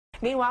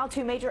Meanwhile,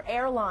 two major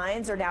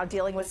airlines are now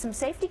dealing with some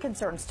safety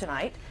concerns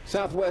tonight.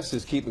 Southwest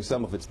is keeping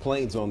some of its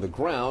planes on the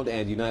ground,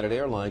 and United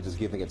Airlines is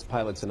giving its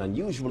pilots an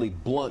unusually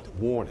blunt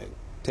warning.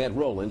 Ted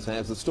Rollins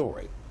has the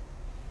story.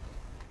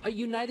 A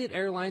United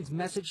Airlines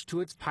message to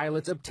its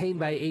pilots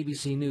obtained by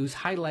ABC News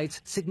highlights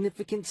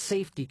significant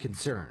safety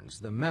concerns.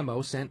 The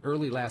memo sent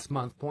early last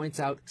month points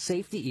out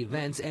safety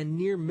events and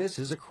near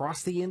misses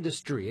across the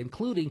industry,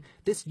 including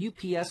this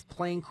UPS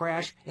plane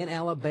crash in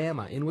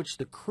Alabama in which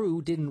the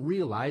crew didn't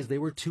realize they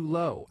were too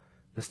low.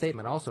 The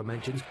statement also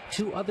mentions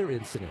two other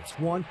incidents.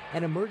 One,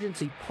 an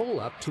emergency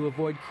pull-up to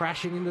avoid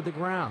crashing into the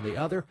ground. The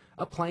other,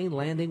 a plane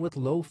landing with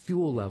low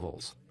fuel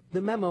levels. The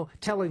memo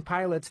telling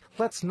pilots,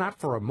 let's not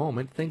for a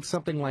moment think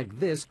something like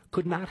this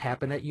could not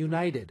happen at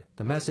United.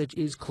 The message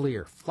is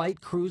clear.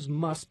 Flight crews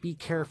must be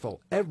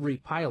careful. Every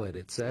pilot,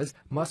 it says,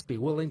 must be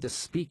willing to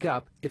speak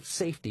up if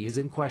safety is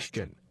in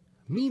question.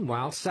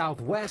 Meanwhile,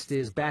 Southwest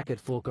is back at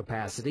full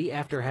capacity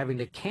after having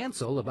to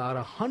cancel about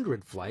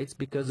 100 flights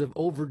because of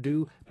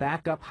overdue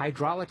backup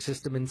hydraulic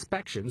system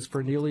inspections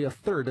for nearly a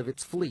third of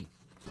its fleet.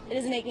 It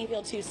doesn't make me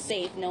feel too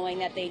safe knowing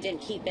that they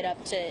didn't keep it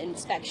up to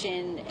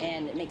inspection,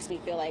 and it makes me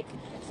feel like,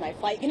 is my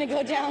flight going to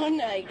go down?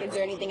 Like, is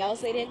there anything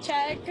else they didn't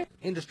check?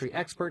 Industry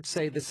experts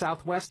say the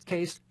Southwest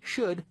case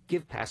should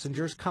give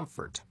passengers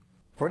comfort.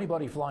 For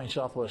anybody flying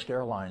Southwest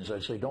Airlines,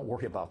 I'd say don't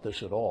worry about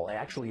this at all.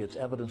 Actually, it's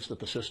evidence that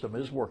the system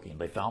is working.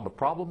 They found a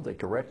problem, they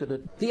corrected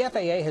it. The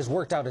FAA has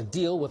worked out a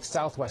deal with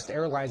Southwest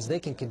Airlines. They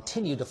can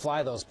continue to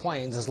fly those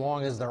planes as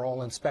long as they're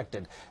all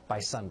inspected by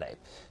Sunday.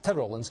 Ted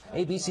Rollins,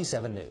 ABC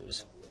 7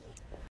 News.